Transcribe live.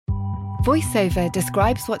VoiceOver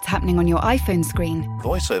describes what's happening on your iPhone screen.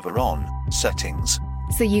 VoiceOver on, settings.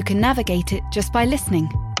 So you can navigate it just by listening.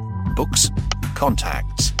 Books,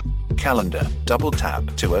 contacts, calendar, double tap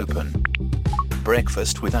to open.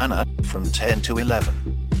 Breakfast with Anna from 10 to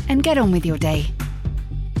 11. And get on with your day.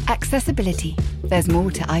 Accessibility. There's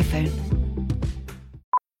more to iPhone.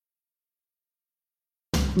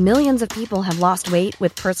 Millions of people have lost weight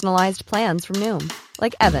with personalized plans from Noom.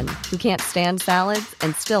 Like Evan, who can't stand salads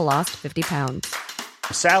and still lost 50 pounds.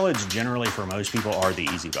 Salads generally for most people are the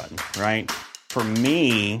easy button, right? For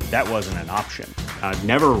me, that wasn't an option. I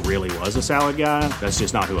never really was a salad guy. That's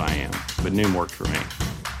just not who I am. But Noom worked for me.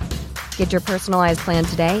 Get your personalized plan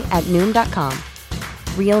today at Noom.com.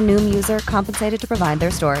 Real Noom user compensated to provide their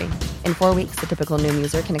story. In 4 weeks, the typical Noom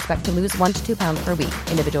user can expect to lose 1 to 2 pounds per week.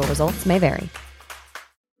 Individual results may vary.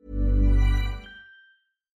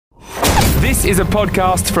 This is a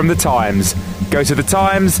podcast from The Times. Go to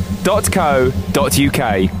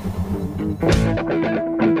thetimes.co.uk.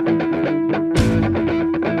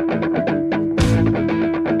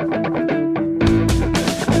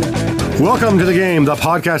 Welcome to The Game, the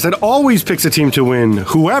podcast that always picks a team to win,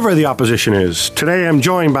 whoever the opposition is. Today I'm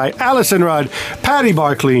joined by Alison Rudd, Paddy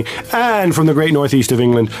Barclay, and from the great northeast of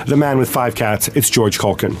England, the man with 5 cats, it's George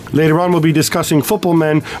Culkin. Later on we'll be discussing football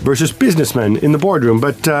men versus businessmen in the boardroom,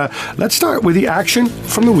 but let's start with the action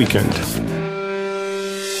from the weekend.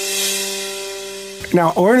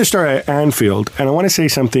 Now, we're going to start at Anfield, and I want to say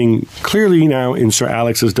something clearly now in Sir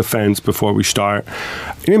Alex's defense before we start.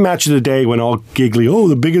 In a match of the day, when all giggly, oh,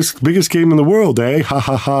 the biggest game in the world, eh? Ha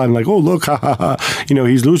ha ha, and like, oh, look, ha ha ha,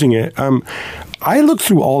 he's losing it. I looked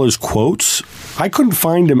through all his quotes. I couldn't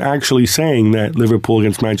find him actually saying that Liverpool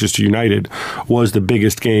against Manchester United was the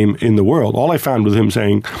biggest game in the world. All I found was him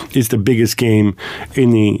saying it's the biggest game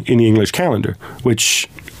in the English calendar, which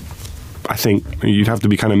I think you'd have to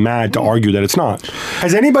be kind of mad to argue that it's not.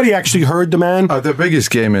 Has anybody actually heard the man? The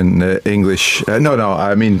biggest game in English...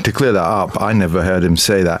 to clear that up, I never heard him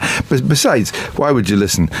say that. But besides, why would you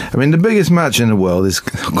listen? The biggest match in the world is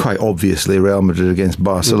quite obviously Real Madrid against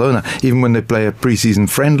Barcelona. Even when they play a pre-season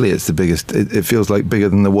friendly, it's the biggest. It feels like bigger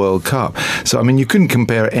than the World Cup. So, you couldn't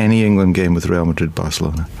compare any England game with Real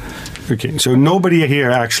Madrid-Barcelona. Okay, so nobody here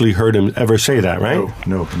actually heard him ever say that, right?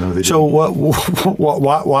 No, they didn't. So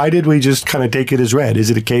why did we just kind of take it as read? Is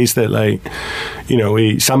it a case that,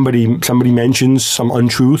 somebody mentions some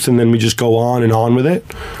untruth and then we just go on and on with it?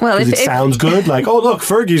 Well, if it sounds good, like, oh, look,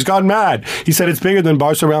 Fergie's gone mad. He said it's bigger than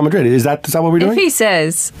Barca Real Madrid. Is that what we're doing? If he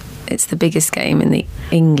says it's the biggest game in the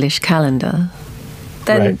English calendar,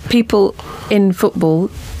 then people in football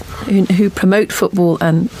who promote football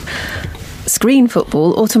and screen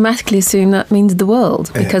football automatically assume that means the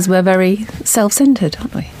world because we're very self-centered,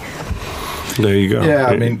 aren't we? There you go.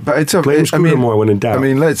 Yeah, but it's okay. Blame Scooter more when in doubt.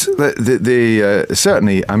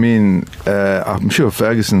 Certainly. I'm sure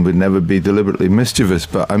Ferguson would never be deliberately mischievous,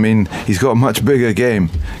 but he's got a much bigger game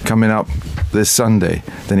coming up this Sunday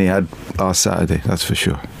than he had last Saturday. That's for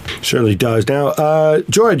sure. Certainly does. Now,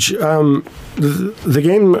 George, the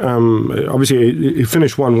game obviously it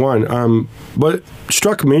finished 1-1. What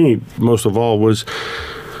struck me most of all was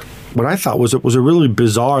what I thought was a really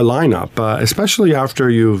bizarre lineup, especially after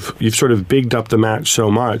you've sort of bigged up the match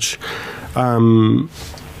so much.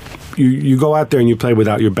 You go out there and you play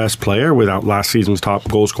without your best player, without last season's top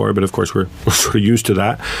goal scorer, but of course we're sort of used to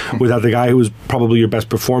that, without the guy who was probably your best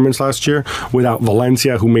performance last year, without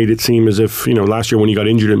Valencia, who made it seem as if, last year when he got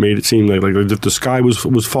injured, it made it seem like as if the sky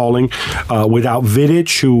was falling, without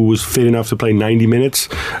Vidic, who was fit enough to play 90 minutes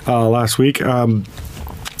last week, or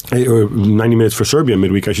 90 minutes for Serbia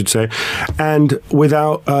midweek, I should say, and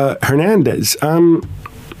without Hernandez.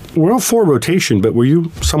 We're all for rotation, but were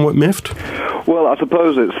you somewhat miffed? Well, I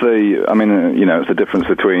suppose it's it's the difference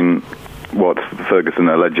between what Ferguson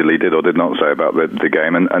allegedly did or did not say about the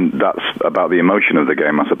game, and that's about the emotion of the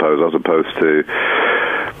game, I suppose, as opposed to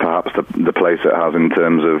perhaps the place it has in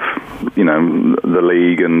terms of, the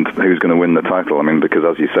league and who's going to win the title. Because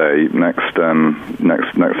as you say, next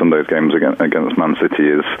Sunday's games against Man City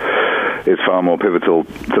is far more pivotal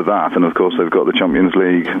to that, and of course they've got the Champions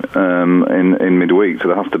League in midweek, so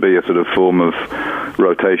there has to be a sort of form of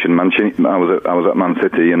rotation. Mancini, I was at Man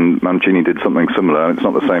City, and Mancini did something similar. It's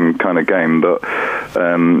not the same kind of game, but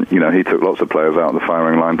he took lots of players out of the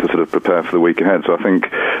firing line to sort of prepare for the week ahead. So I think,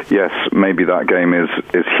 yes, maybe that game is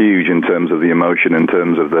huge in terms of the emotion, in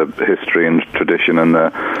terms of the history and tradition and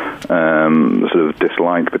the sort of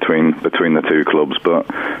dislike between the two clubs. But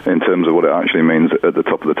in terms of what it actually means at the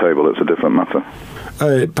top of the table, it's a different matter.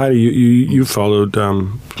 Paddy, you followed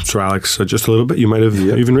Sir Alex just a little bit. You might have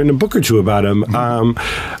even written a book or two about him.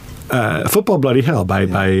 Football Bloody Hell by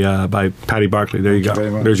Paddy Barclay. There you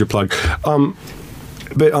go. There's your plug.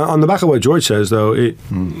 But on the back of what George says, though,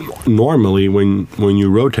 normally when you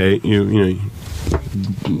rotate, you know,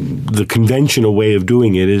 the conventional way of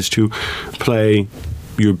doing it is to play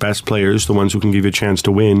your best players, the ones who can give you a chance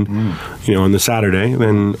to win, you know, on the Saturday.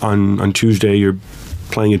 Then on Tuesday, you're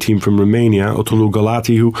playing a team from Romania, Otolu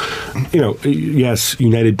Galati, who, you know, yes,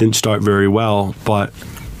 United didn't start very well, but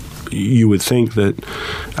you would think that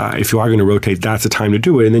if you are going to rotate, that's the time to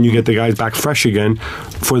do it, and then you get the guys back fresh again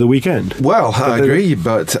for the weekend. Well, I agree,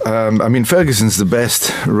 but I mean, Ferguson's the best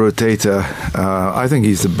rotator. I think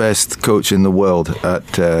he's the best coach in the world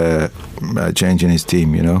at changing his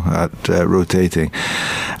team, you know, at rotating.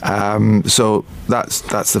 So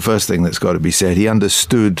that's the first thing that's got to be said. He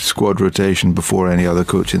understood squad rotation before any other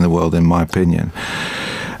coach in the world, in my opinion.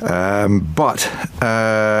 But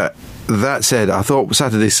that said, I thought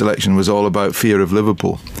Saturday's selection was all about fear of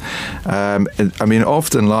Liverpool. I mean,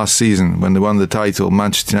 often last season, when they won the title,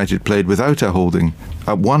 Manchester United played without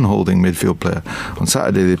one holding midfield player. On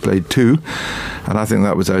Saturday they played two, and I think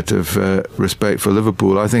that was out of respect for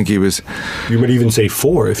Liverpool. I think he was... You might even say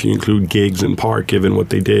four if you include Giggs and Park, given what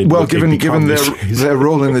they did. Well, given their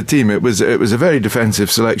role in the team, it was a very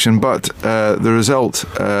defensive selection, but the result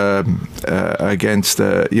against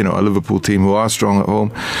a Liverpool team who are strong at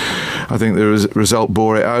home, I think the result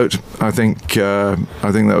bore it out. I think that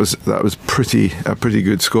was a pretty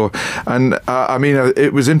good score. And I mean,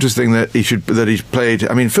 it was interesting that he played.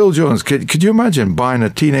 I mean, Phil Jones. Could you imagine buying a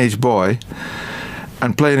teenage boy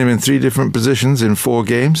and playing him in 3 different positions in 4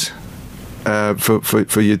 games?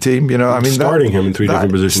 For your team, you know, I mean, starting him in 3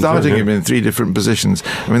 different positions. Starting him in 3 different positions.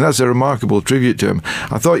 I mean, that's a remarkable tribute to him.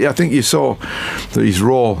 I think you saw that he's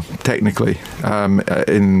raw technically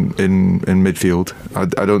in midfield. I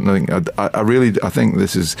don't think. I think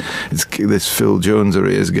this Phil Jones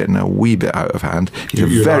area is getting a wee bit out of hand.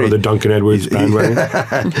 You're very the Duncan Edwards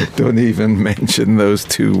bandwagon. Don't even mention those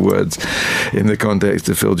 2 words in the context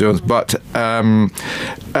of Phil Jones. But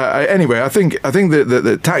anyway, I think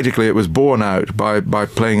that tactically it was born out by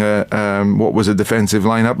playing what was a defensive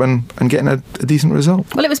lineup and getting a decent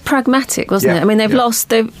result. Well, it was pragmatic, wasn't it? I mean, he'd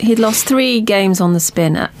lost 3 games on the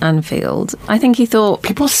spin at Anfield. I think he thought...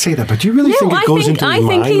 People say that, but do you really think it goes into his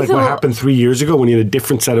mind? Like what happened 3 years ago when he had a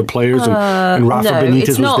different set of players and Rafa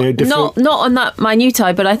Benitez was there different? Not on that minute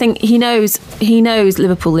eye, but I think he knows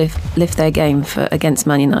Liverpool lift their game against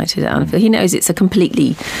Man United at Anfield. He knows it's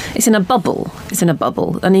in a bubble. It's in a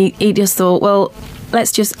bubble. And he just thought, well, I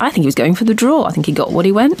think he was going for the draw. I think he got what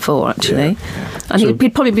he went for, actually. Yeah. And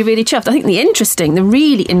he'd probably be really chuffed. I think the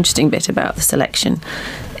really interesting bit about the selection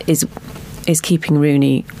is keeping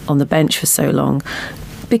Rooney on the bench for so long.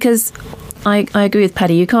 Because I agree with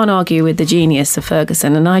Paddy, you can't argue with the genius of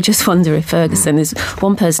Ferguson, and I just wonder if Ferguson is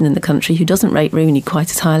one person in the country who doesn't rate Rooney quite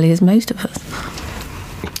as highly as most of us.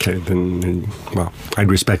 Okay, then, well, I'd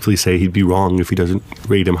respectfully say he'd be wrong if he doesn't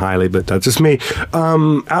rate him highly, but that's just me.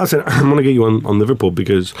 Alison, I want to get you on Liverpool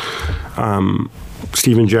because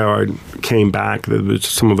Steven Gerrard came back.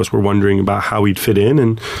 Some of us were wondering about how he'd fit in,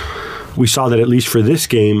 and we saw that at least for this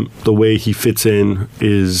game, the way he fits in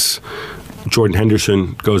is Jordan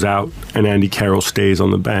Henderson goes out and Andy Carroll stays on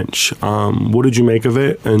the bench. What did you make of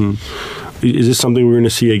it? And is this something we're going to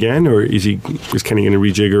see again, or is Kenny going to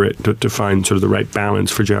rejigger it to find sort of the right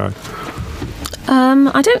balance for Gerrard?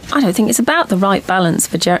 I don't think it's about the right balance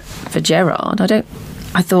for Gerrard.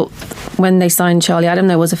 I thought when they signed Charlie Adam,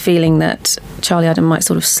 there was a feeling that Charlie Adam might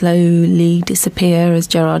sort of slowly disappear as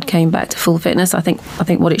Gerrard came back to full fitness. I think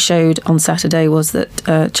what it showed on Saturday was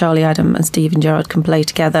that Charlie Adam and Steven Gerrard can play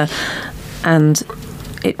together, and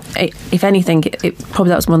if anything, probably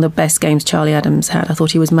that was one of the best games Charlie Adams had. I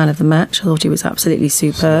thought he was man of the match. I thought he was absolutely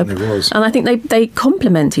superb. And I think they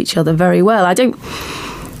complement each other very well. I don't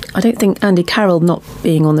think Andy Carroll not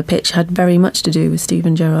being on the pitch had very much to do with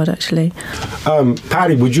Steven Gerrard, actually.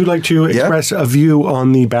 Paddy, would you like to express a view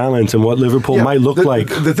on the balance and what Liverpool might look like?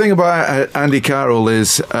 The thing about Andy Carroll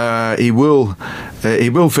is he will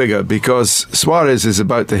figure, because Suarez is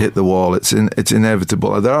about to hit the wall. It's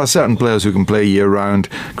inevitable. There are certain players who can play year round.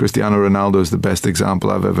 Cristiano Ronaldo is the best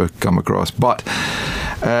example I've ever come across. But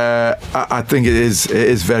I think it is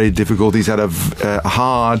very difficult. He's had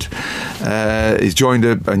he's joined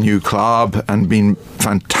a new club and been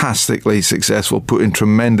fantastically successful, put in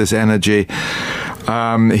tremendous energy.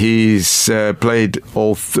 He's played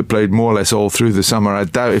more or less all through the summer. I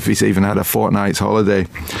doubt if he's even had a fortnight's holiday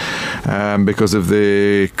because of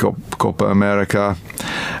the Copa America.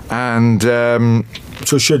 And did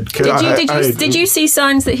you see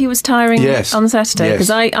signs that he was tiring on Saturday? Yes.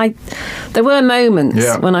 Because there were moments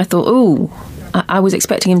when I thought, I was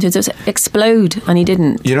expecting him to just explode, and he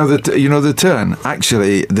didn't. You know the turn,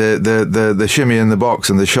 actually, the shimmy in the box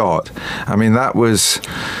and the shot. I mean, that was.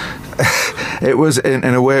 It was in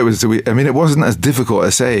a way. It wasn't as difficult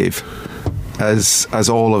a save as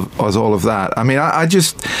all of that. I mean, I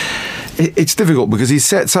just. It's difficult because he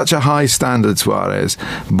set such a high standard, Suarez.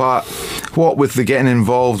 But what with the getting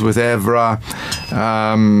involved with Evra,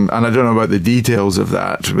 and I don't know about the details of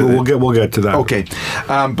that. We'll get to that. Okay,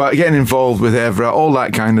 but getting involved with Evra, all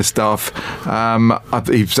that kind of stuff.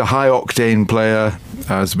 He's a high octane player,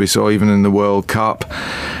 as we saw even in the World Cup,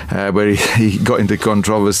 where he got into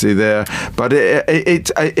controversy there. But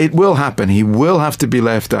it will happen. He will have to be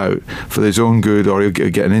left out for his own good, or he'll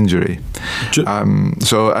get an injury.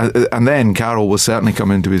 And then Carroll will certainly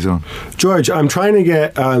come into his own. George, I'm trying to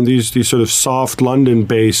get these sort of soft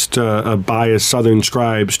London-based biased Southern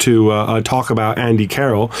scribes to talk about Andy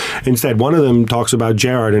Carroll. Instead, one of them talks about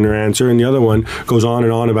Gerrard in her answer, and the other one goes on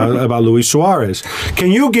and on about Luis Suarez.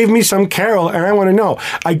 Can you give me some Carroll? And I want to know,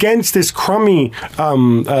 against this crummy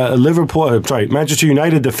Manchester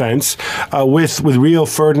United defence with Rio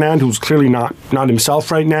Ferdinand, who's clearly not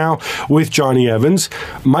himself right now, with Johnny Evans,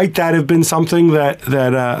 might that have been something that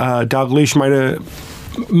Dalglish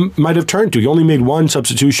might have turned to? He only made one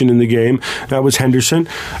substitution in the game. That was Henderson.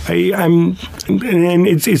 And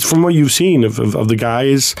it's from what you've seen of the guy.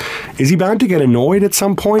 Is he bound to get annoyed at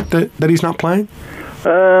some point that he's not playing?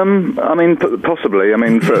 I mean, possibly. I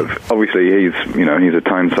mean, obviously he's a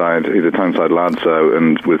Tyneside lad. So,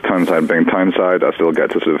 and with Tyneside being Tyneside, I still get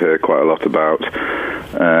to sort of hear quite a lot about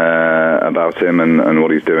him and what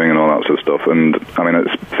he's doing and all that sort of stuff. And I mean,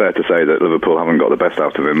 it's fair to say that Liverpool haven't got the best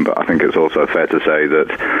out of him, but I think it's also fair to say that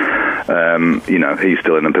he's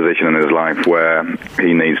still in a position in his life where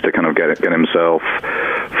he needs to kind of get himself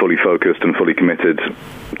fully focused and fully committed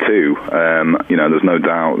to. There's no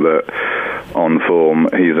doubt that on form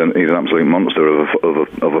he's an absolute monster of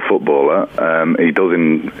a footballer. It does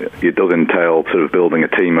entail sort of building a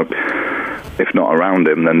team up, if not around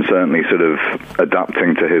him, then certainly sort of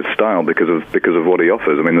adapting to his style because of what he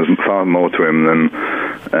offers. I mean, there's far more to him than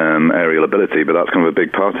aerial ability, but that's kind of a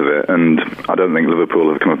big part of it. And I don't think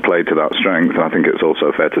Liverpool have kind of played to that strength. And I think it's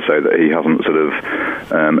also fair to say that he hasn't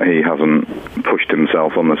pushed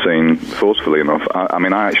himself on the scene forcefully enough. I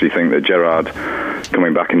mean, I actually think that Gerrard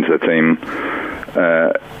coming back into the team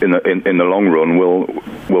in the long run will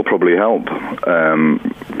probably help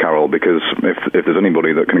Carroll, because if there's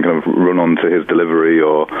anybody that can kind of run onto his delivery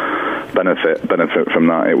or benefit from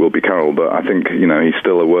that, it will be Carroll. But I think he's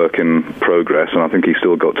still a work in progress, and I think he's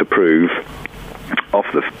still got to prove off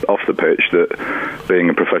the pitch that being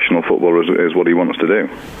a professional footballer is what he wants to do.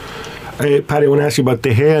 Paddy, I want to ask you about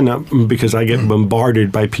De Gea, because I get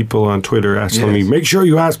bombarded by people on Twitter asking me, make sure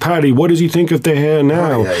you ask Paddy, what does he think of De Gea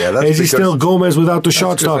now? Is he still Gomez without the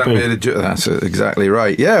shot stopping? That's exactly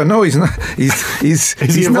right. Yeah, no, he's not. He's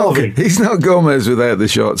evolving? He's not Gomez without the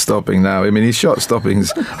shot stopping now. I mean, his shot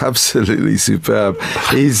stopping's absolutely superb.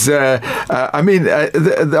 He's. Is he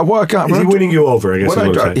winning you over? I guess.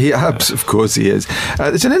 Of course he is.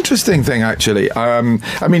 It's an interesting thing, actually. I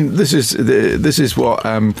mean, this is what.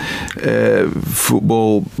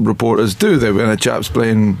 Football reporters do. When a chap's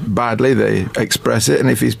playing badly, they express it, and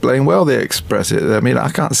if he's playing well, they express it. I mean, I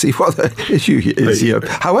can't see what the issue is here.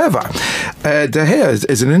 However, De Gea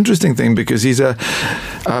is an interesting thing because he's a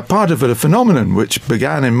part of a phenomenon which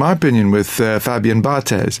began, in my opinion, with Fabian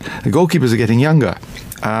Barthez. The goalkeepers are getting younger.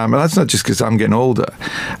 And that's not just because I'm getting older.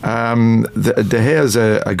 De Gea is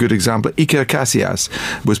a good example. Iker Casillas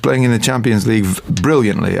was playing in the Champions League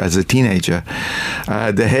brilliantly as a teenager.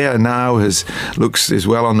 De Gea now is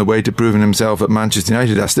well on the way to proving himself at Manchester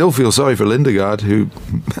United. I still feel sorry for Lindegaard, who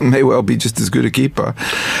may well be just as good a keeper.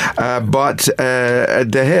 But De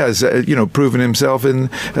Gea has proven himself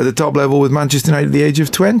at the top level with Manchester United at the age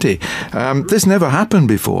of 20. This never happened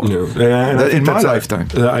before in my lifetime.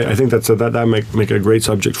 I think that make a great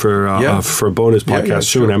subject for a bonus podcast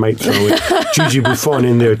soon. Sure. I might throw Gigi Buffon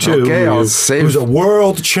in there too, who's a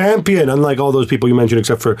world champion, unlike all those people you mentioned,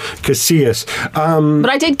 except for Casillas. But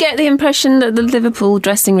I did get the impression that the Liverpool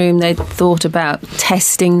dressing room, they'd thought about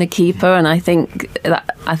testing the keeper, and I think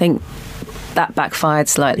that backfired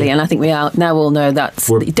slightly, and I think we now all know that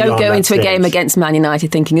you don't go into a game against Man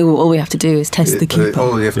United thinking, all we have to do is test the keeper.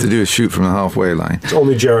 All you have to do is shoot from the halfway line.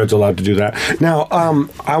 Only Gerrard's allowed to do that. Now,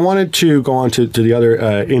 I wanted to go on to the other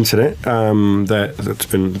incident that's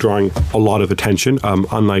been drawing a lot of attention,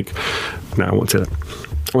 unlike... No, I won't say that.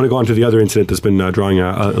 want to go on to the other incident that's been drawing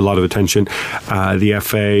a lot of attention. The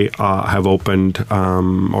FA have opened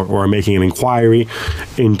or are making an inquiry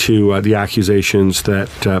into the accusations that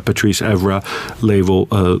Patrice Evra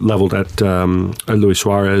leveled at Luis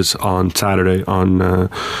Suarez on Saturday on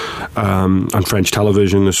French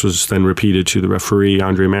television. This was then repeated to the referee,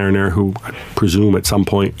 Andre Mariner, who I presume at some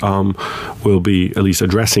point will be at least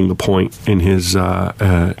addressing the point in his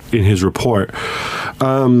report.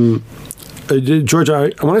 George,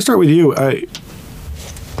 I want to start with you.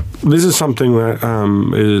 This is something that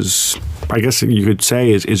is, I guess you could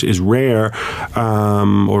say, is rare,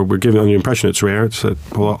 or we're giving the impression it's rare. It's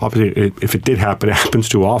well, obviously, if it did happen, it happens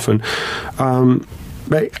too often.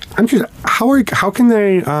 But I'm curious, how can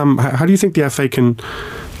they? How do you think the FA can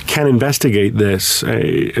investigate this?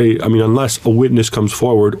 I mean, unless a witness comes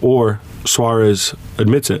forward or Suarez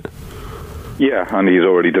admits it. Yeah, and he's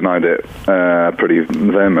already denied it pretty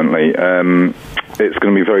vehemently. It's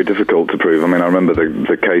going to be very difficult to prove. I mean, I remember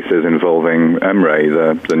the cases involving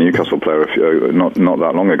Emre, the Newcastle player, not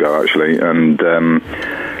that long ago, actually, and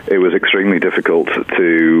it was extremely difficult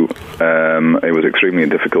to sort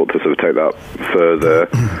of take that further.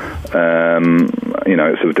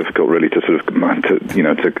 It's sort of difficult, really, to sort of to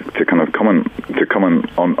kind of comment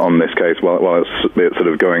on this case while it's sort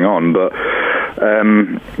of going on. But I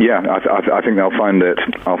think they'll find it.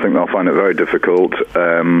 I think they'll find it very difficult.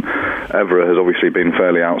 Evra has obviously been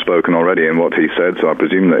fairly outspoken already in what he said, so I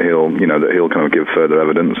presume that he'll kind of give further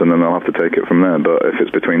evidence, and then they'll have to take it from there. But if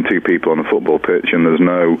it's between two people on a football pitch and there's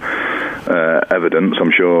no evidence,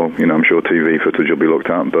 I'm sure TV footage will be looked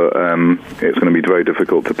at, but it's going to be very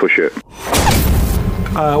difficult to push it.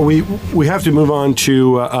 We have to move on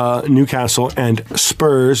to Newcastle and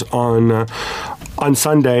Spurs on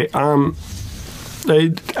Sunday.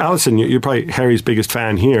 Alison, you're probably Harry's biggest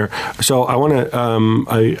fan here, so I want to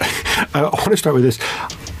I want to start with this.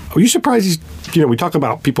 Are you surprised we talk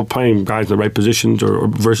about people playing guys in the right positions or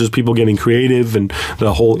versus people getting creative and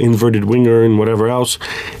the whole inverted winger and whatever else.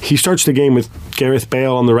 He starts the game with Gareth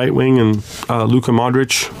Bale on the right wing and Luka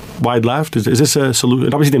Modric wide left. Is this a solution?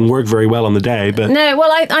 It obviously didn't work very well on the day, but no.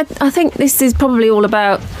 Well, I think this is probably all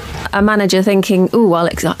about a manager thinking,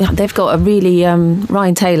 they've got a really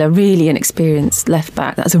Ryan Taylor, really inexperienced left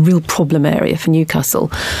back. That's a real problem area for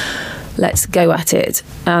Newcastle. Let's go at it.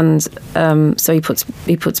 And so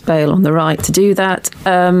he puts Bale on the right to do that.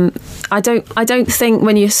 I don't think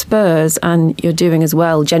when you're Spurs and you're doing as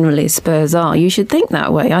well generally as Spurs are, you should think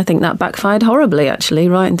that way. I think that backfired horribly, actually.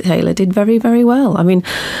 Ryan Taylor did very, very well. I mean,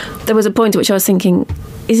 there was a point at which I was thinking,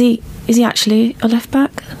 is he actually a left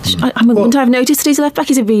back? Wouldn't I have noticed that he's a left back?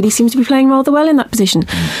 He really seems to be playing rather well in that position.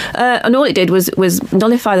 And all it did was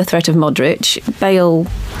nullify the threat of Modric.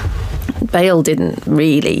 Bale didn't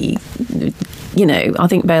really, I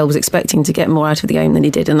think Bale was expecting to get more out of the game than he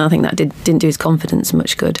did, and I think that didn't do his confidence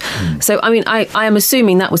much good. So, I mean, I am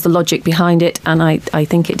assuming that was the logic behind it, and I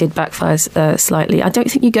think it did backfire slightly. I don't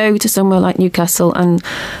think you go to somewhere like Newcastle, and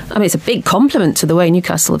I mean, it's a big compliment to the way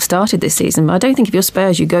Newcastle have started this season, but I don't think if you're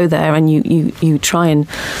Spurs, you go there and you try and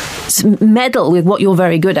meddle with what you're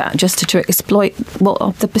very good at just to exploit what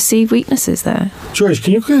are the perceived weaknesses there. George,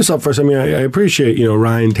 can you clear this up for us? I mean, I appreciate,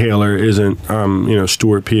 Ryan Taylor isn't,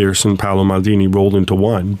 Stuart Pearce and Paolo Maldini rolled into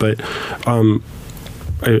one, but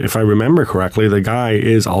if I remember correctly, the guy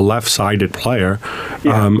is a left-sided player,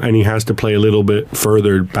 and he has to play a little bit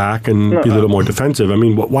further back and be a little more defensive. I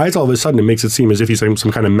mean, why is all of a sudden it makes it seem as if he's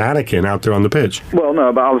some kind of mannequin out there on the pitch? Well,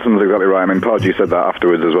 no, but Alisson's exactly right. I mean, Pardew said that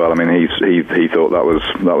afterwards as well. I mean, he thought that was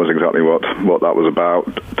exactly what that was about.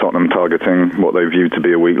 Tottenham targeting what they viewed to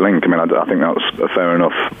be a weak link. I mean, I think that's a fair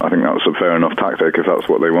enough. I think that's a fair enough tactic if that's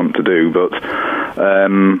what they want to do. But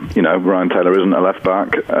Ryan Taylor isn't a left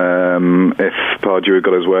back. If Pardew had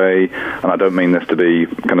got his way, and I don't mean this to be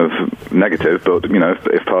kind of negative, but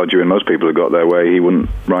if Pardew and most people had got their way,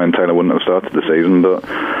 Ryan Taylor wouldn't have started the season. But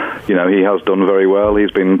he has done very well.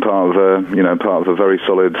 He's been part of a very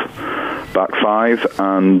solid back five,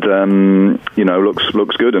 and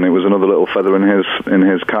looks good. And it was another little feather in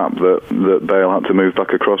his cap that Bale had to move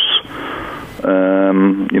back across.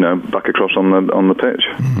 Back across on the pitch.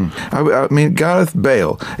 Mm-hmm. I mean, Gareth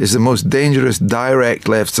Bale is the most dangerous direct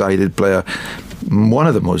left-sided player, one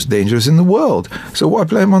of the most dangerous in the world. So why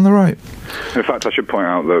play him on the right? In fact, I should point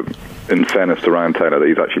out that, in fairness to Ryan Taylor, that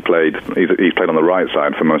he's actually played on the right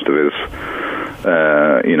side for most of his.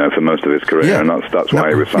 Career, and that's why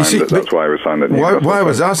he was signed. That's why he was signed at Newcastle. Why I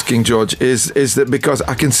was asking, George, is that because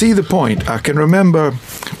I can see the point. I can remember,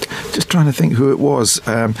 just trying to think who it was,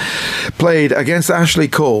 played against Ashley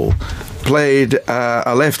Cole. Played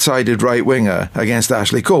a left-sided right winger against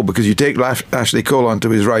Ashley Cole, because you take Ashley Cole onto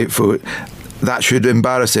his right foot, that should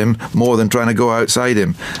embarrass him more than trying to go outside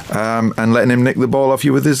him and letting him nick the ball off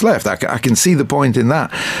you with his left. I can see the point in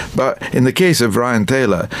that. But in the case of Ryan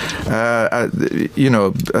Taylor,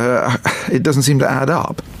 it doesn't seem to add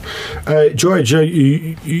up. George,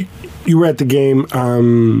 you were at the game,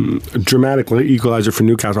 dramatic equalizer for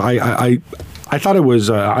Newcastle. I thought it was.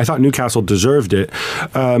 I thought Newcastle deserved it.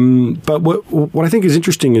 But what I think is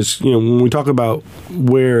interesting is, when we talk about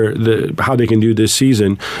how they can do this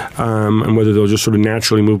season, and whether they'll just sort of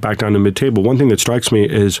naturally move back down to mid-table. One thing that strikes me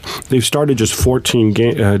is they've started just 14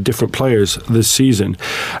 different players this season.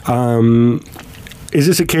 Is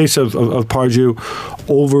this a case of Pardew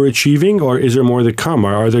overachieving, or is there more to come?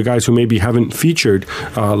 Or are there guys who maybe haven't featured,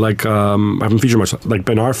 much, like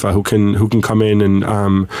Ben Arfa, who can come in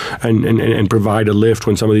and provide a lift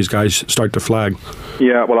when some of these guys start to flag?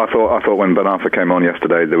 Yeah, well, I thought when Ben Arfa came on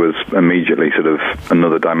yesterday, there was immediately sort of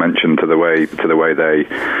another dimension to the way they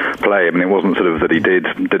play. I mean, it wasn't sort of that he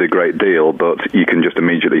did a great deal, but you can just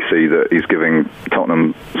immediately see that he's giving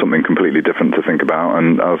Tottenham something completely different to think about.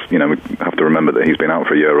 And as we have to remember that he's been out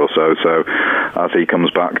for a year or so. So as he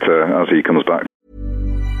comes back. The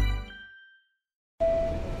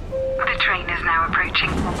train is now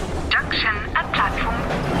approaching junction at platform.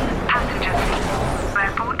 Passengers,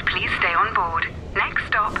 airport, please stay on board. Next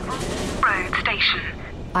stop, road station.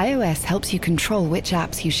 iOS helps you control which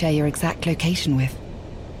apps you share your exact location with.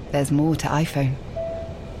 There's more to iPhone.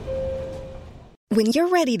 When you're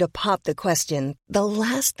ready to pop the question, the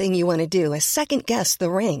last thing you want to do is second-guess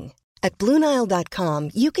the ring. At BlueNile.com,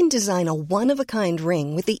 you can design a one-of-a-kind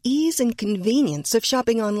ring with the ease and convenience of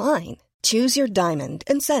shopping online. Choose your diamond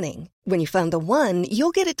and setting. When you find the one, you'll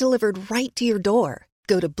get it delivered right to your door.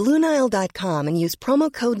 Go to BlueNile.com and use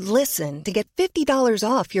promo code LISTEN to get $50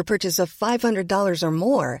 off your purchase of $500 or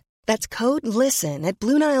more. That's code LISTEN at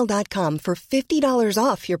BlueNile.com for $50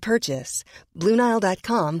 off your purchase.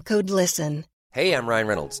 BlueNile.com, code LISTEN. Hey, I'm Ryan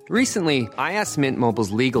Reynolds. Recently, I asked Mint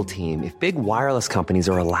Mobile's legal team if big wireless companies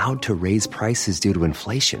are allowed to raise prices due to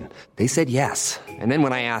inflation. They said yes. And then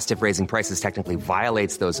when I asked if raising prices technically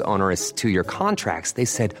violates those onerous 2-year contracts, they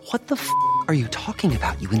said, "What the f*** are you talking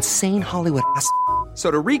about, you insane Hollywood ass?" So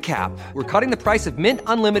to recap, we're cutting the price of Mint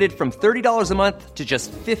Unlimited from $30 a month to just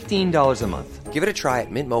 $15 a month. Give it a try at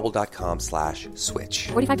mintmobile.com/switch.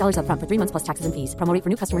 $45 up front for 3 months plus taxes and fees. Promo rate for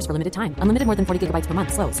new customers for limited time. Unlimited more than 40 gigabytes per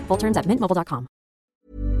month. Slows full terms at mintmobile.com.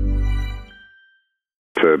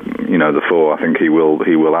 To the four, I think he will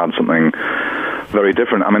add something very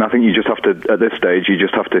different. I mean, I think you just have to, at this stage,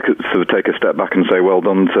 sort of take a step back and say well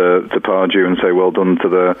done to Pardew and say well done to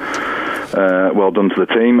the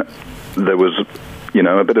team. There was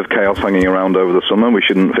a bit of chaos hanging around over the summer. We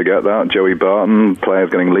shouldn't forget that. Joey Barton, players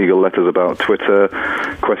getting legal letters about Twitter,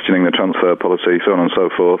 questioning the transfer policy, so on and so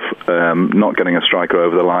forth, not getting a striker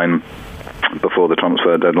over the line before the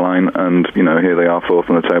transfer deadline, and here they are, fourth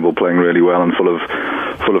on the table, playing really well and full of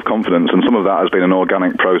confidence. And some of that has been an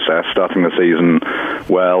organic process, starting the season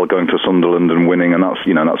well, going to Sunderland and winning, and that's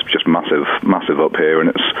just massive up here. And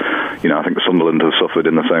it's I think Sunderland have suffered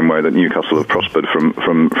in the same way that Newcastle have prospered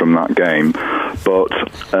from that game. But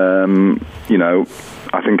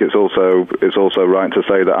I think it's also right to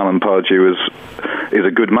say that Alan Pardew is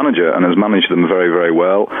a good manager and has managed them very, very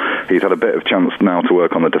well. He's had a bit of chance now to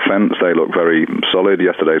work on the defence. They look very solid.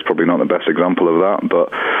 Yesterday's probably not the best example of that,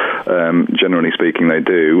 but generally speaking they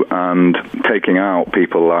do. And taking out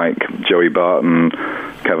people like Joey Barton,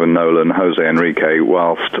 Kevin Nolan, Jose Enrique,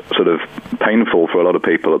 whilst sort of painful for a lot of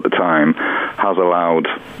people at the time, has allowed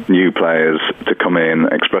new players to come in,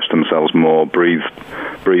 express themselves more, breathe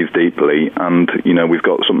deeply, and we've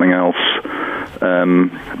got something else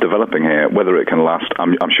developing here. Whether it can last,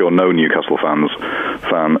 I'm sure no Newcastle fan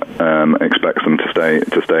expects them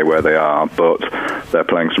to stay where they are, but they're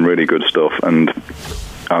playing some really good stuff. And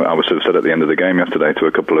I was sort of said at the end of the game yesterday to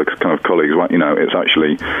a couple of kind of colleagues, it's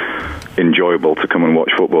actually enjoyable to come and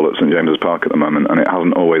watch football at St James's Park at the moment, and it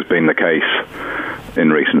hasn't always been the case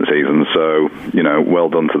in recent seasons. So well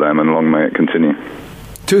done to them, and long may it continue.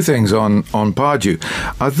 Two things on Pardew.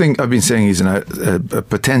 I think I've been saying he's a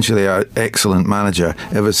potentially excellent manager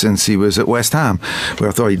ever since he was at West Ham, where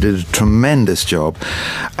I thought he did a tremendous job.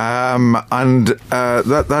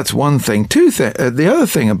 That's one thing. The other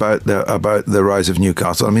thing about the rise of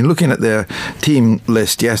Newcastle, I mean, looking at their team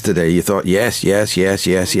list yesterday, you thought, yes.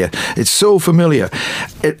 It's so familiar.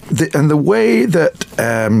 And the way that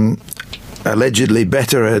allegedly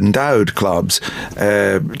better endowed clubs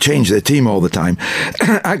change their team all the time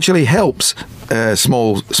actually helps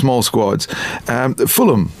small squads.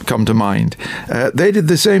 Fulham come to mind. They did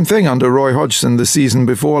the same thing under Roy Hodgson the season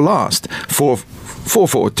before last.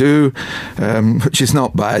 4-4-2, which is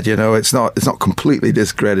not bad, it's not completely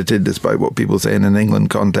discredited despite what people say in an England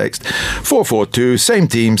context. 4-4-2, same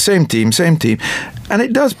team, and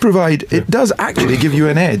it does actually give you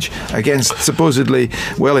an edge against supposedly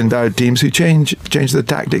well-endowed teams who change the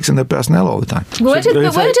tactics and the personnel all the time. Where do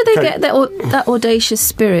they get that audacious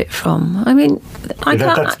spirit from? I mean,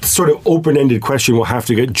 that sort of open-ended question we'll have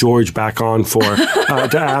to get George back on for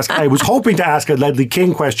to ask. I was hoping to ask a Ledley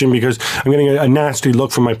King question because I'm getting a nasty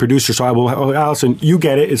look from my producer, so I will. Alison, you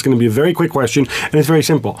get it. It's going to be a very quick question, and it's very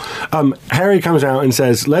simple. Harry comes out and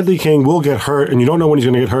says Ledley King will get hurt, and you don't know when he's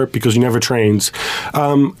going to get hurt because he never trains.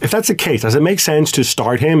 If that's the case, does it make sense to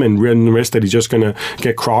start him and run the risk that he's just going to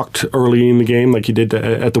get crocked early in the game like he did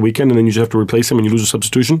at the weekend, and then you just have to replace him and you lose a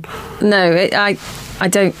substitution? No, I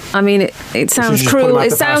don't. I mean, it sounds cruel.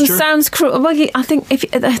 It sounds cruel. Well, I think if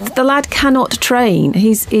the lad cannot train,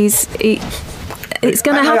 it's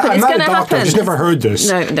going to happen. It's going to happen. I've just never heard this.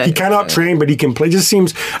 No, he cannot train, but he can play. It just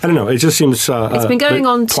seems, I don't know. It just seems. It's been going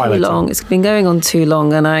on too long. It's been going on too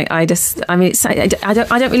long, and I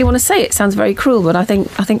don't really want to say it. It sounds very cruel, but I think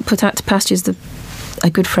put out to pasture is a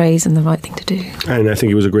good phrase and the right thing to do. And I think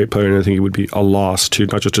he was a great player, and I think he would be a loss to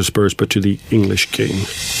not just to Spurs but to the English game.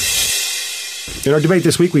 In our debate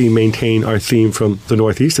this week, we maintain our theme from the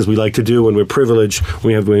Northeast, as we like to do when we're privileged.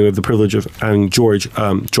 We have the privilege of having George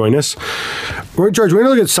join us. George, we're going to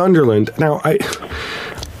look at Sunderland. Now, I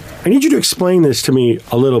need you to explain this to me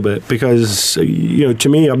a little bit because, to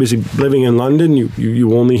me, obviously, living in London,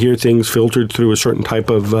 you only hear things filtered through a certain type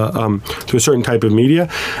of media.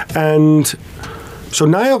 And so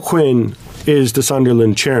Niall Quinn is the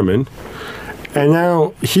Sunderland chairman. And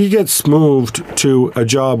now he gets moved to a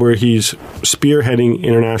job where he's spearheading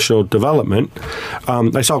international development.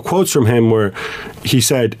 I saw quotes from him where he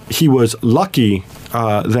said he was lucky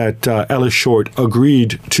that Ellis Short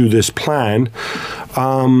agreed to this plan.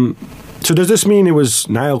 So does this mean it was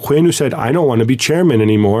Niall Quinn who said, I don't want to be chairman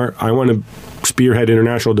anymore. I want to spearhead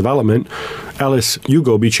international development. Ellis, you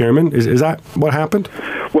go be chairman. Is that what happened?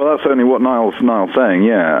 Well, that's certainly what Niall's saying,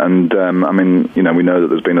 yeah. And, we know that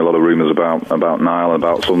there's been a lot of rumours about Niall,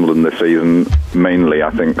 about Sunderland this season, mainly,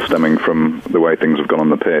 I think, stemming from the way things have gone on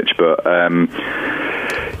the pitch. But,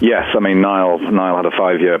 yes, Niall had a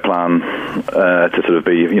 5-year plan to sort of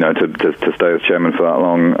be, to stay as chairman for that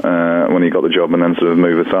long when he got the job and then sort of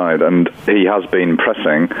move aside. And he has been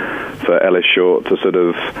pressing for Ellis Short to sort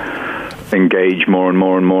of engage more and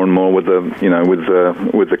more with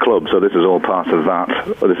the club. So this is all part of that.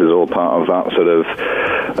 This is all part of that sort of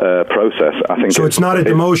process. I think. So it's not a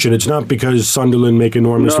demotion. It's not because Sunderland make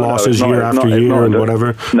enormous losses year after year and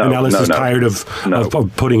whatever. And Ellis is tired of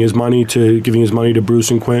putting his money giving his money to Bruce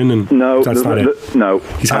and Quinn. And that's not it. No,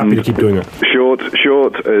 he's happy to keep doing it. Short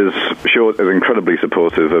is incredibly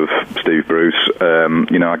supportive of Steve Bruce.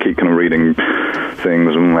 I keep kind of reading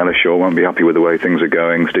things, and Ellis Short won't be happy with the way things are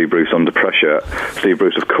going. Steve Bruce under pressure. Steve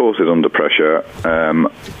Bruce, of course, is under pressure.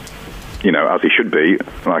 As he should be,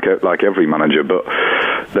 like every manager. But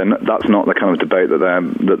then that's not the kind of debate that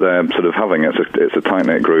they're sort of having. It's a tight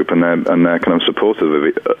knit group, and they're kind of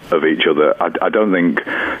supportive of each other. I don't think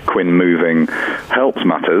Quinn moving helps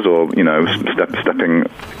matters, or stepping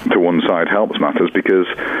to one side helps matters, because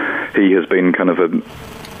he has been kind of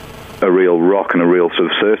a real rock and a real sort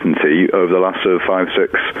of certainty over the last sort of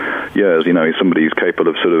 5-6 years. He's somebody who's capable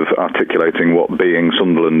of sort of articulating what being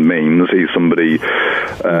Sunderland means. He's somebody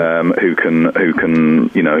who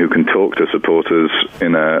can talk to supporters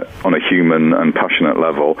on a human and passionate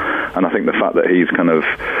level. And I think the fact that he's kind of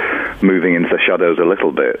moving into the shadows a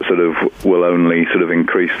little bit sort of will only sort of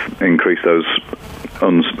increase those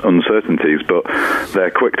uncertainties. But they're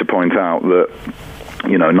quick to point out that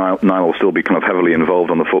Niall will still be kind of heavily involved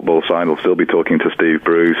on the football side. He'll still be talking to Steve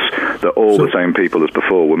Bruce. That all the same people as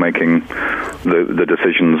before were making the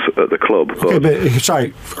decisions at the club. But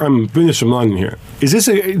sorry, I'm doing this from London here. This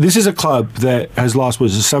is a club that has lost,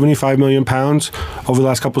 £75 million over the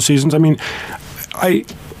last couple of seasons? I mean,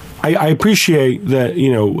 I appreciate that,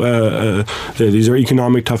 these are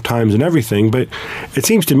economic tough times and everything, but it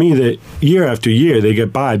seems to me that year after year they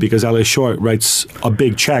get by because Ellis Short writes a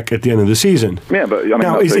big check at the end of the season. Yeah, but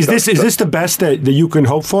now is this the best that you can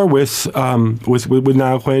hope for with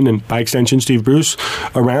Niall Quinn and by extension Steve Bruce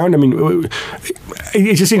around? I mean,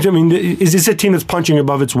 it just seems to me, is this a team that's punching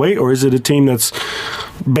above its weight, or is it a team that's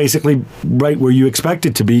basically right where you expect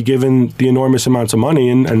it to be given the enormous amounts of money,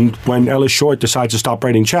 and when Ellis Short decides to stop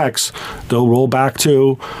writing checks, they'll roll back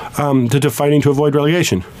to fighting to avoid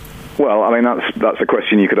relegation? Well, I mean, that's a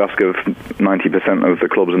question you could ask of 90% of the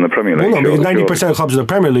clubs in the Premier League. Well, no, because 90% of clubs in the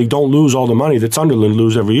Premier League don't lose all the money that Sunderland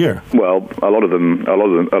lose every year. Well, a lot of them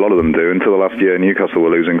do. Until the last year, Newcastle were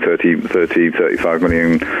losing 35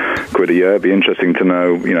 million quid a year. It'd be interesting to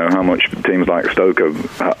know, how much teams like Stoke are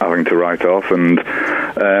having to write off, and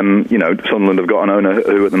Sunderland have got an owner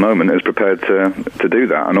who, at the moment, is prepared to do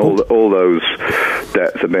that, and all those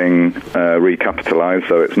debts are being recapitalised.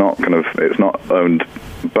 So it's not owned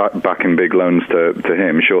back in big loans to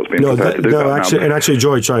him. Short's been prepared to do that. Actually,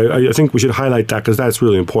 George, I think we should highlight that because that's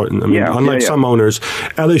really important. I mean, unlike some owners,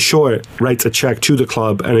 Ellis Short writes a cheque to the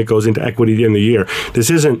club and it goes into equity at the end of the year. This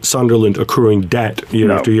isn't Sunderland accruing debt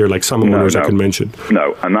year after year like some owners I can mention.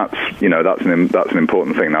 No, and that's an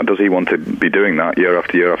important thing. Now, does he want to be doing that year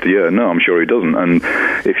after year after year? No, I'm sure he doesn't. And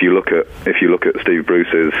if you look at Steve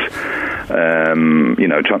Bruce's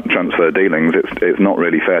transfer dealings, it's not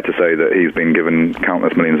really fair to say that he's been given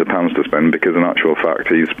countless millions of pounds to spend, because in actual fact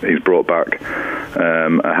he's brought back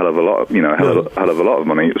a hell of a lot of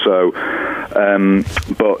money. So,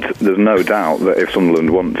 but there's no doubt that if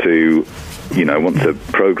Sunderland want to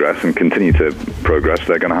progress and continue to progress,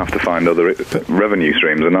 they're going to have to find other revenue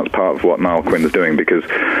streams, and that's part of what Niall Quinn's doing. Because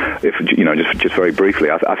if just very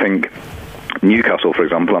briefly, I think Newcastle, for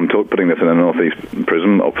example, I'm putting this in a North East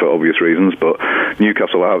prism for obvious reasons, but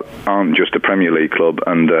Newcastle aren't just a Premier League club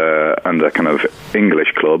and a kind of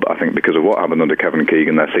English club. I think because of what happened under Kevin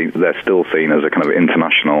Keegan, they're still seen as a kind of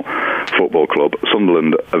international football club.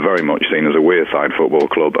 Sunderland are very much seen as a Wearside football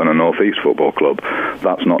club and a North East football club.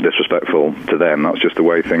 That's not disrespectful to them. That's just the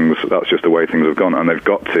way things have gone, and they've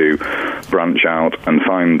got to branch out and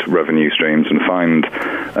find revenue streams and find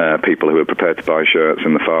people who are prepared to buy shirts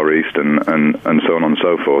in the Far East and so on and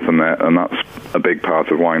so forth, and that's a big part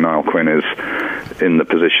of why Niall Quinn is in the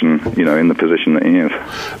position that he is.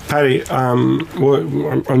 Paddy, on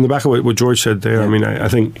the back of what George said there, I mean, I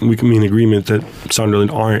think we can be in agreement that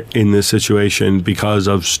Sunderland aren't in this situation because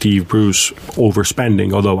of Steve Bruce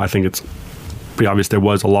overspending, although I think it's pretty obvious there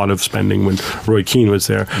was a lot of spending when Roy Keane was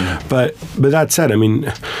there. Yeah. But that said, I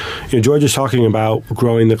mean, George is talking about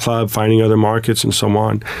growing the club, finding other markets and so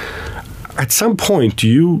on. At some point, do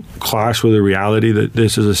you clash with the reality that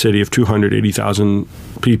this is a city of 280,000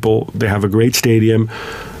 people? They have a great stadium,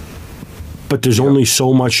 but there's only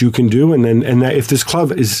so much you can do, and that if this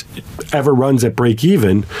club ever runs at break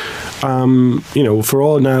even, for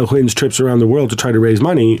all Niall Quinn's trips around the world to try to raise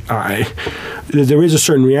money, there is a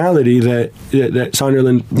certain reality that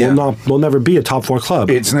Sunderland will never be a top four club.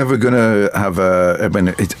 It's never going to have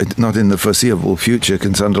it's not in the foreseeable future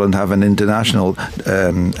can Sunderland have an international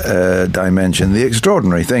dimension. The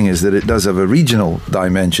extraordinary thing is that it does have a regional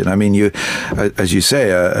dimension. I mean, as you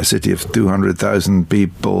say, a city of 200,000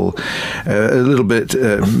 people, a little bit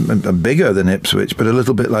bigger than Ipswich, but a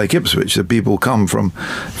little bit like Ipswich. The people come from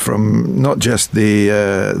not just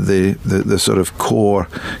the sort of core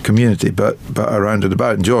community, but around and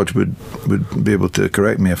about. And George would be able to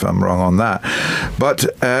correct me if I'm wrong on that. But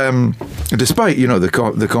despite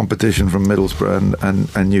the competition from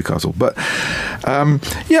Middlesbrough and Newcastle, but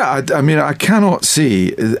I mean, I cannot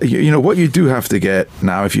see. What you do have to get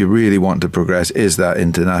now if you really want to progress is that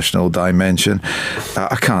international dimension.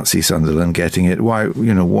 I can't see Sunderland getting it.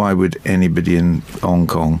 Why would anybody in Hong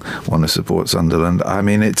Kong want to support Sunderland? I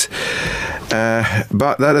mean, it's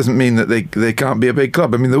but that doesn't mean that they can't be a big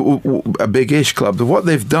club. I mean, a big-ish club. What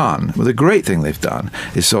they've done, the great thing they've done,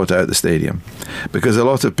 is sort out the stadium, because a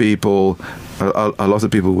lot of people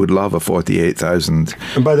would love a 48,000.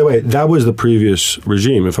 And by the way, that was the previous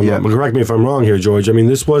regime. If I'm not, correct me if I'm wrong here, George. I mean,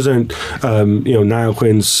 this wasn't Niall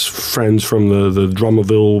Quinn's friends from the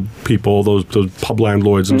Drummondville people, those pub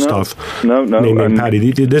landlords and stuff. No. Named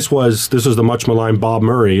Paddy. This was the much maligned Bob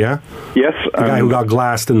Murray. Yeah. Yes. The guy who got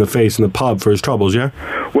glassed in the face in the pub for his troubles. Yeah.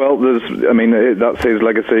 Well, that's his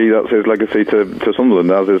legacy. That's his legacy to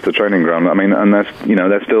Sunderland, as is the training ground. I mean, and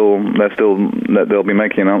they'll be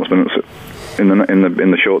making announcements in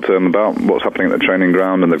the short term about what's happening at the training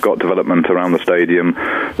ground, and they've got development around the stadium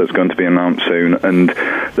that's going to be announced soon, and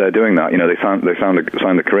they're doing that. They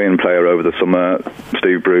signed a Korean player over the summer.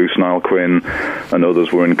 Steve Bruce, Niall Quinn, and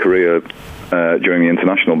others were in Korea during the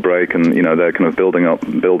international break, and they're kind of building up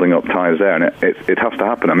ties there, and it has to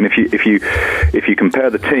happen. I mean, if you compare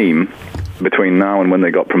the team between now and when they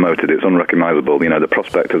got promoted, it's unrecognisable. The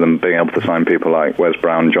prospect of them being able to sign people like Wes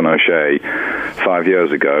Brown, John O'Shea 5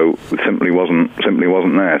 years ago simply wasn't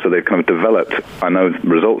there. So they've kind of developed. I know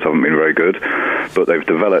results haven't been very good, but they've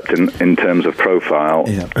developed in terms of profile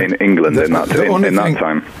in England in that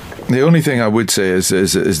time. The only thing I would say is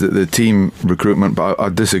that the team recruitment, but I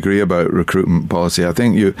disagree about recruitment policy. I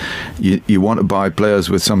think you want to buy players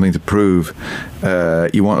with something to prove.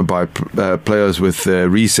 You want to buy players with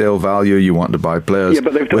resale value. You want to buy players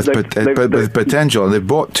with potential. And they've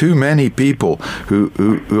bought too many people who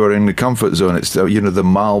are in the comfort zone. It's the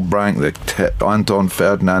Mal Brank, the Anton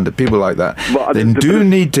Ferdinand, the people like that. Well, they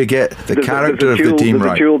need to get the character of the team right.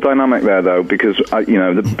 There's a dual dynamic there, though, because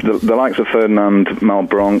the likes of Ferdinand, Mal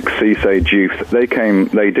Brank, Cisse, Juve,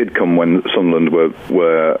 they did come when Sunderland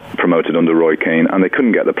were promoted under Roy Keane, and they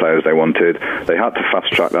couldn't get the players they wanted. They had to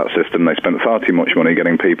fast track that system. They spent far too much money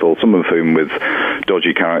getting people, some of whom with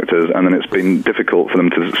dodgy characters, and then it's been difficult for them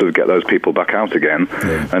to sort of get those people back out again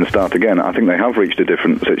and start again. I think they have reached a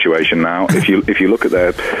different situation now. If you look at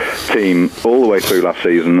their team all the way through last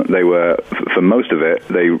season, they were, for most of it,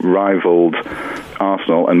 they rivaled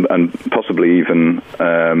Arsenal and possibly even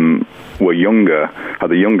had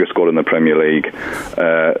the youngest squad in the Premier League.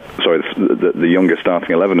 The youngest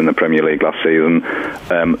starting 11 in the Premier League last season.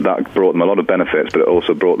 That brought them a lot of benefits, but it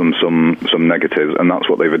also brought them some negatives, and that's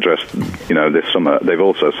what they've addressed. This summer they've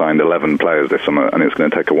also signed 11 players this summer, and it's going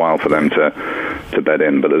to take a while for them to bed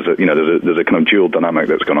in. But there's a kind of dual dynamic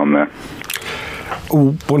that's gone on there.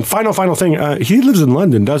 One final thing. He lives in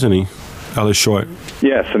London, doesn't he? Alice Short.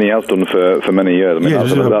 Yes, and he has done for many years. I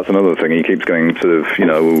mean, that's another thing. He keeps getting sort of,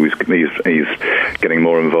 he's getting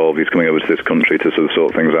more involved. He's coming over to this country to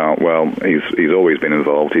sort things out. Well, he's always been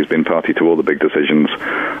involved. He's been party to all the big decisions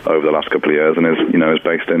over the last couple of years, and is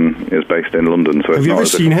based in London. So have you ever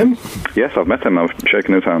seen him? Yes, I've met him. I've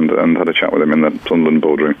shaken his hand and had a chat with him in the Sunderland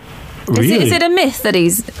boardroom. Really? Is it a myth that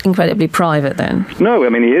he's incredibly private then? No, I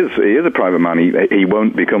mean he is a private man. He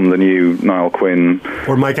won't become the new Niall Quinn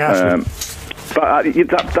or Mike Ashley. But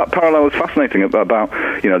that parallel is fascinating about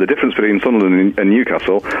the difference between Sunderland and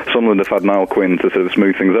Newcastle. Sunderland have had Niall Quinn to sort of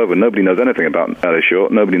smooth things over. Nobody knows anything about Ellis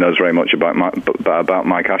Short. Nobody knows very much about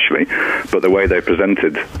Mike Ashley. But the way they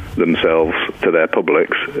presented themselves to their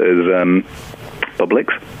publics is.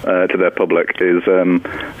 To their public is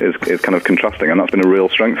kind of contrasting, and that's been a real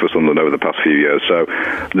strength for Sunderland over the past few years. So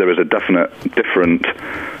there is a definite different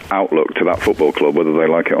outlook to that football club, whether they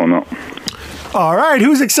like it or not. All right,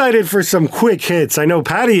 who's excited for some quick hits? I know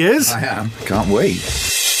Paddy is. I am. Can't wait.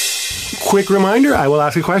 Quick reminder, I will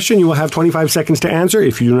ask a question. You will have 25 seconds to answer.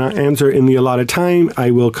 If you do not answer in the allotted time,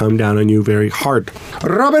 I will come down on you very hard.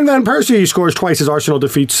 Robin van Persie scores twice as Arsenal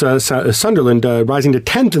defeats Sunderland, rising to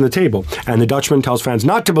 10th in the table. And the Dutchman tells fans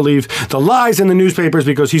not to believe the lies in the newspapers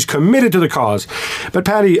because he's committed to the cause. But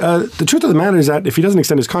Paddy, the truth of the matter is that if he doesn't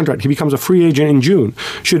extend his contract, he becomes a free agent in June.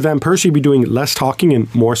 Should Van Persie be doing less talking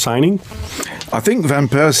and more signing? I think Van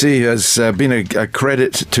Persie has been a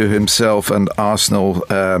credit to himself and Arsenal.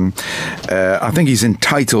 I think he's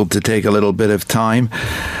entitled to take a little bit of time.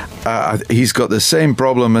 He's got the same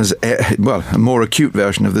problem as, a more acute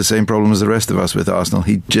version of the same problem as the rest of us with Arsenal.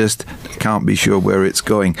 He just can't be sure where it's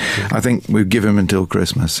going. I think we'll give him until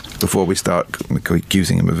Christmas before we start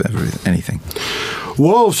accusing him of anything.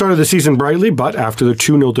 Wolves started the season brightly, but after the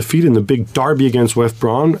 2-0 defeat in the big derby against West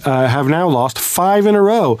Brom, have now lost 5 in a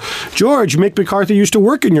row. George, Mick McCarthy used to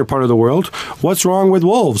work in your part of the world. What's wrong with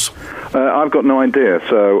Wolves? I've got no idea.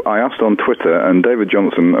 So I asked on Twitter, and David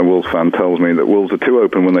Johnson, a Wolves fan, tells me that Wolves are too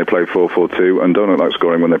open when they play 4-4-2 and don't look like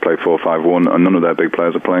scoring when they play 4-5-1, and none of their big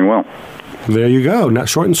players are playing well. There you go. Not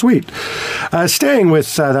short and sweet. Staying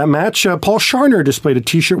with that match, Paul Scharner displayed a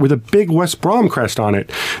T-shirt with a big West Brom crest on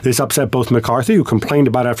it. This upset both McCarthy, who complained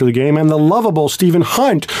about after the game, and the lovable Stephen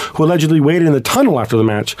Hunt, who allegedly waited in the tunnel after the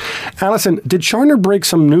match. Alison, did Scharner break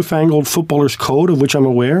some newfangled footballer's code of which I'm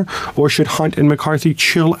aware, or should Hunt and McCarthy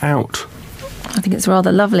chill out? I think it's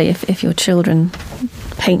rather lovely if your children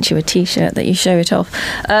paint you a T-shirt that you show it off.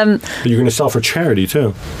 You're going to sell for charity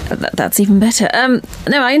too. That's even better.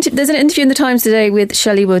 There's an interview in the Times today with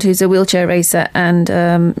Shelley Wood, who's a wheelchair racer,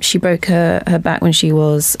 and she broke her back when she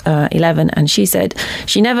was 11, and she said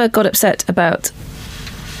she never got upset about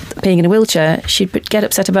being in a wheelchair. She'd get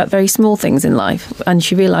upset about very small things in life, and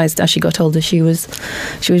she realised as she got older she was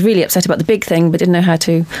really upset about the big thing but didn't know how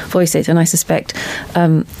to voice it. And I suspect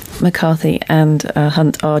McCarthy and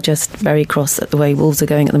Hunt are just very cross at the way Wolves are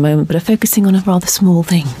going at the moment, but are focusing on a rather small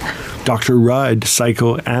thing. Dr. Rudd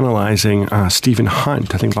psychoanalyzing Stephen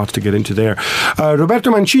Hunt. I think lots to get into there.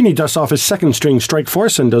 Roberto Mancini dusts off his second-string strike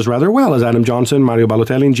force and does rather well as Adam Johnson, Mario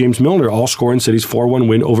Balotelli and James Milner all score in City's 4-1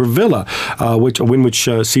 win over Villa, a win which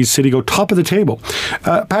sees City go top of the table.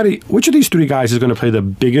 Paddy, which of these three guys is going to play the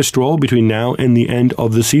biggest role between now and the end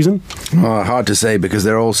of the season? Hard to say because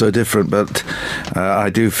they're all so different, but I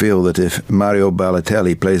do feel feel that if Mario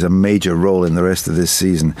Balotelli plays a major role in the rest of this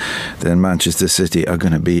season, then Manchester City are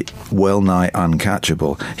going to be well nigh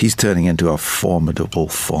uncatchable. He's turning into a formidable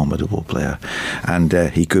player, and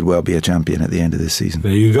he could well be a champion at the end of this season.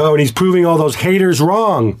 There you go, and he's proving all those haters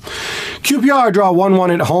wrong. QPR draw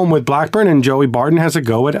 1-1 at home with Blackburn, and Joey Barton has a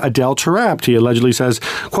go at Adel Taarabt. He allegedly says,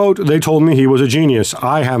 quote, "They told me he was a genius.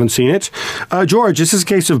 I haven't seen it." George, is this a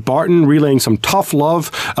case of Barton relaying some tough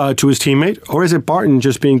love to his teammate, or is it Barton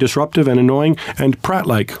just being disruptive and annoying and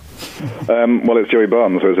Pratt-like? Well, it's Joey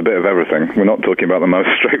Barton, so it's a bit of everything. We're not talking about the most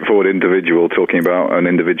straightforward individual, talking about an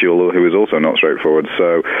individual who is also not straightforward.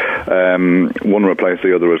 So one replaced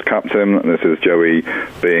the other as captain. This is Joey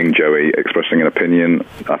being Joey, expressing an opinion.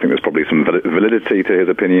 I think there's probably some validity to his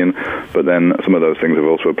opinion, but then some of those things have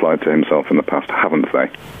also applied to himself in the past, haven't they?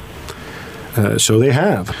 So they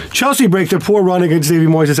have. Chelsea break their poor run against David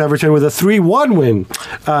Moyes' Everton with a 3-1 win.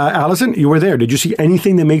 Alison, you were there. Did you see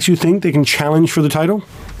anything that makes you think they can challenge for the title?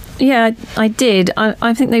 Yeah, I did.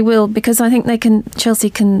 I think they will, because I think Chelsea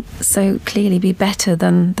can so clearly be better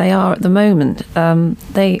than they are at the moment.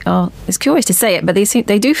 They are. It's curious to say it, but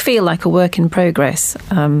they do feel like a work in progress.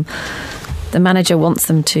 The manager wants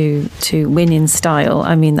them to win in style.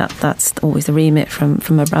 I mean, that's always the remit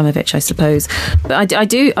from Abramovich, I suppose. But I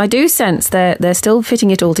do sense they're still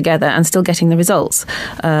fitting it all together and still getting the results.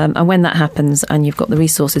 And when that happens, and you've got the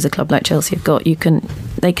resources a club like Chelsea have got,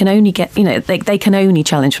 they can only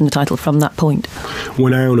challenge from the title from that point.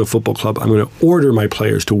 When I own a football club, I'm going to order my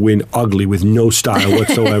players to win ugly with no style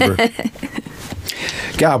whatsoever.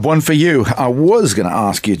 Gab, one for you. I was going to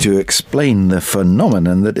ask you to explain the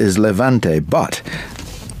phenomenon that is Levante, but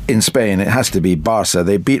in Spain it has to be Barca.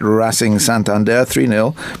 They beat Racing Santander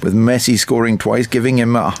 3-0 with Messi scoring twice, giving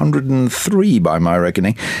him 103 by my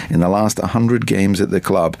reckoning in the last 100 games at the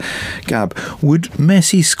club. Gab, would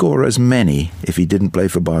Messi score as many if he didn't play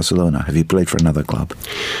for Barcelona? Have he played for another club?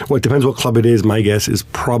 Well, it depends what club it is. My guess is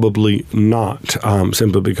probably not,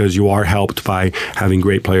 simply because you are helped by having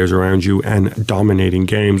great players around you and dominating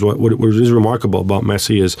games. What is remarkable about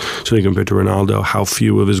Messi is, certainly compared to Ronaldo, how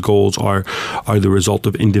few of his goals are the result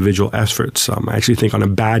of individual efforts. I actually think on a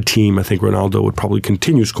bad team, I think Ronaldo would probably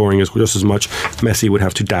continue scoring just as much. Messi would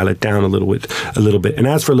have to dial it down a little bit. And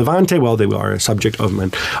as for Levante, well, they are a subject of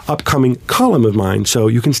an upcoming column of mine, so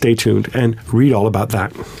you can stay tuned and read all about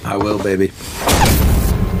that. I will, baby.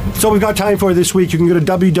 So we've got time for this week. You can go to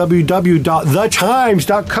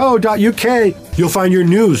www.thetimes.co.uk. You'll find your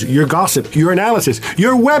news, your gossip, your analysis,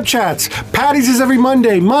 your web chats. Patty's is every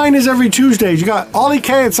Monday. Mine is every Tuesday. You got Ollie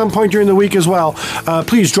K at some point during the week as well.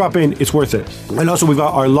 Please drop in. It's worth it. And also we've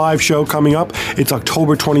got our live show coming up. It's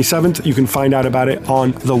October 27th. You can find out about it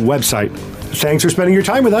on the website. Thanks for spending your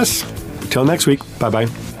time with us. Till next week. Bye-bye.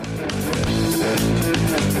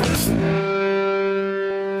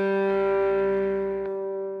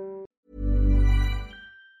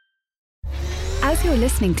 As you're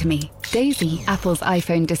listening to me, Daisy, Apple's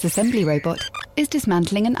iPhone disassembly robot, is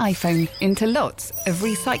dismantling an iPhone into lots of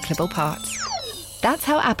recyclable parts. That's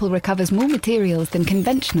how Apple recovers more materials than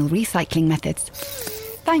conventional recycling methods.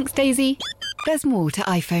 Thanks, Daisy. There's more to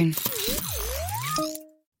iPhone.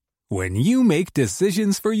 When you make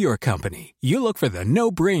decisions for your company, you look for the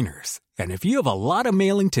no-brainers. And if you have a lot of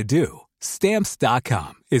mailing to do,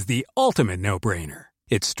 Stamps.com is the ultimate no-brainer.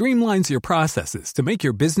 It streamlines your processes to make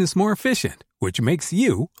your business more efficient, which makes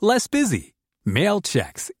you less busy. Mail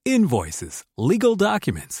checks, invoices, legal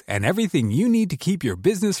documents, and everything you need to keep your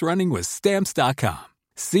business running with Stamps.com.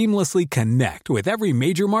 Seamlessly connect with every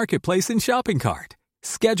major marketplace and shopping cart.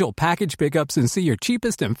 Schedule package pickups and see your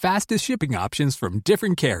cheapest and fastest shipping options from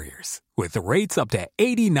different carriers, with rates up to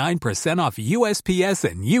 89% off USPS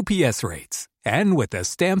and UPS rates. And with the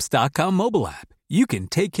Stamps.com mobile app, you can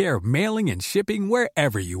take care of mailing and shipping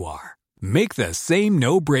wherever you are. Make the same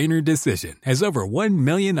no-brainer decision as over 1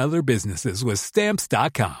 million other businesses with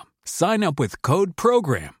Stamps.com. Sign up with code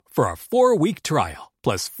PROGRAM for a 4-week trial,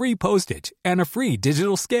 plus free postage and a free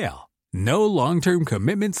digital scale. No long-term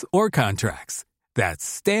commitments or contracts. That's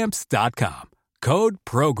Stamps.com. Code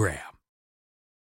PROGRAM.